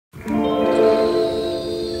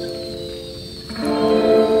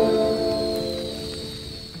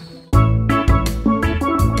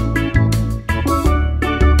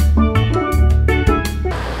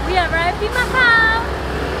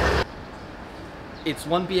It's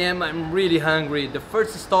 1 p.m. I'm really hungry. The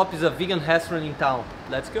first stop is a vegan restaurant in town.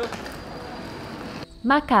 Let's go.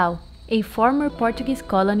 Macau, a former Portuguese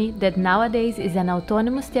colony that nowadays is an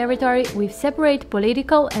autonomous territory with separate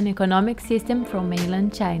political and economic system from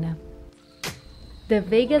mainland China. The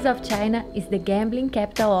Vegas of China is the gambling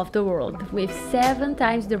capital of the world, with 7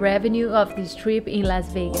 times the revenue of the Strip in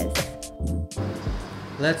Las Vegas.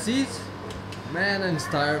 Let's eat? Man, I'm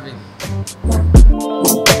starving.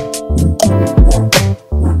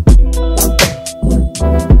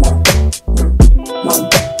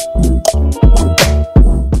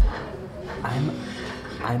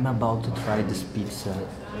 I'm about to try this pizza,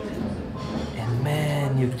 and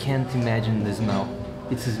man, you can't imagine the smell.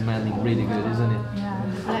 It's smelling really good, isn't it? Yeah,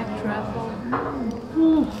 black truffle.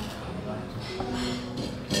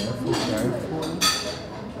 Careful, careful.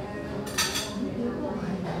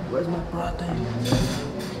 Where's my protein?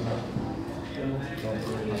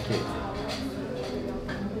 Okay.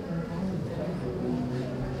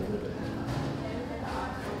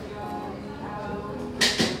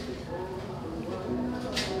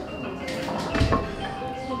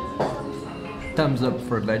 Thumbs up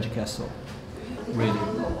for Veg Castle. Really,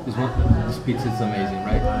 this pizza is amazing,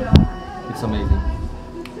 right? It's amazing.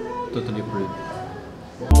 Totally approve.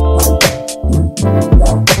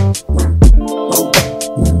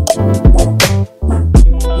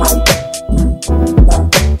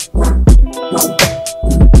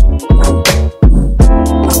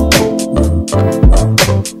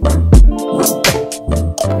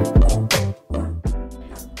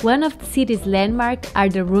 One of the city's landmarks are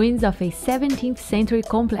the ruins of a 17th century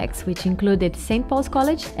complex which included St. Paul's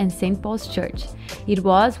College and St. Paul's Church. It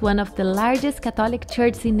was one of the largest Catholic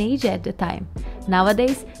churches in Asia at the time.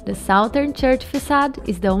 Nowadays, the southern church facade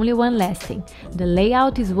is the only one lasting. The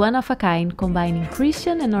layout is one of a kind, combining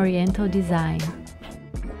Christian and Oriental design.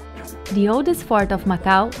 The oldest fort of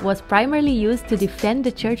Macau was primarily used to defend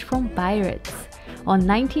the church from pirates. On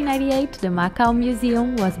 1998, the Macau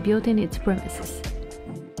Museum was built in its premises.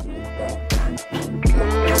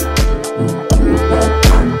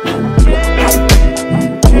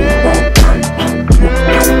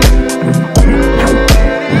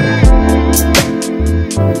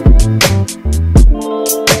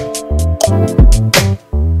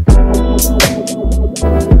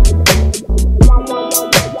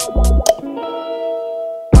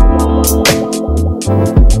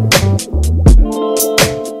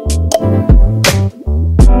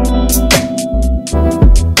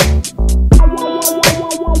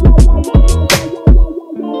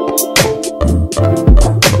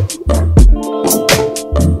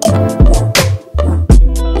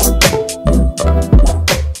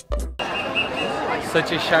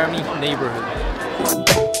 Such a charming neighborhood.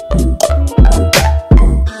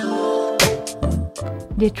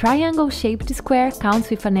 The triangle-shaped square counts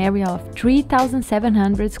with an area of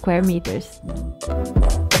 3,700 square meters.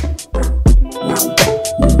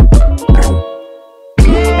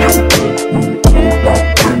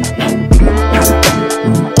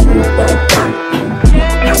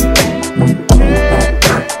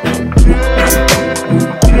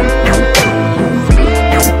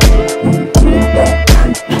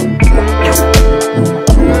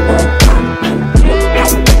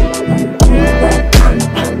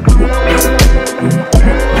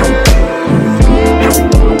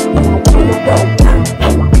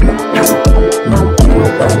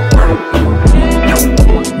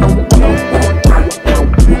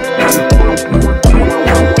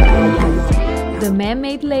 The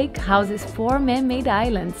man-made lake houses 4 man-made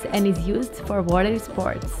islands and is used for water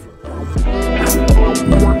sports.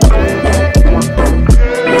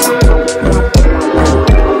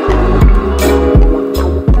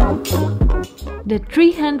 The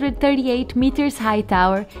 338 meters high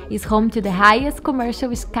tower is home to the highest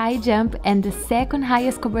commercial sky jump and the second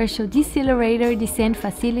highest commercial decelerator descent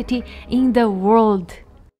facility in the world.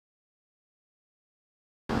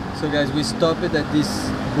 So guys, we stopped at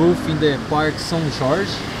this booth in the Park São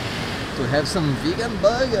Jorge to have some vegan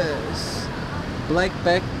burgers. Black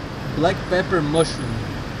pepper mushroom.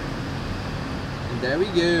 And there we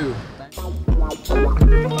go.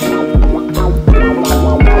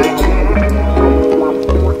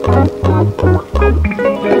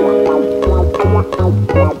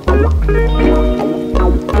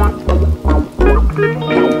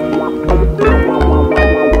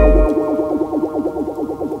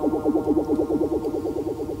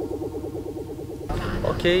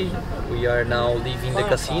 Okay, we are now leaving the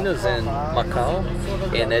casinos in Macau,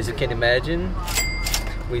 and as you can imagine,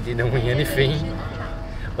 we didn't win anything,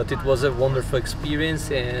 but it was a wonderful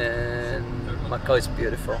experience and Macau is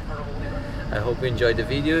beautiful. I hope you enjoyed the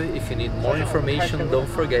video. If you need more information, don't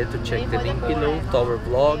forget to check the link below to our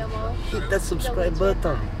vlog. Hit that subscribe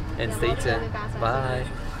button and stay tuned. Bye!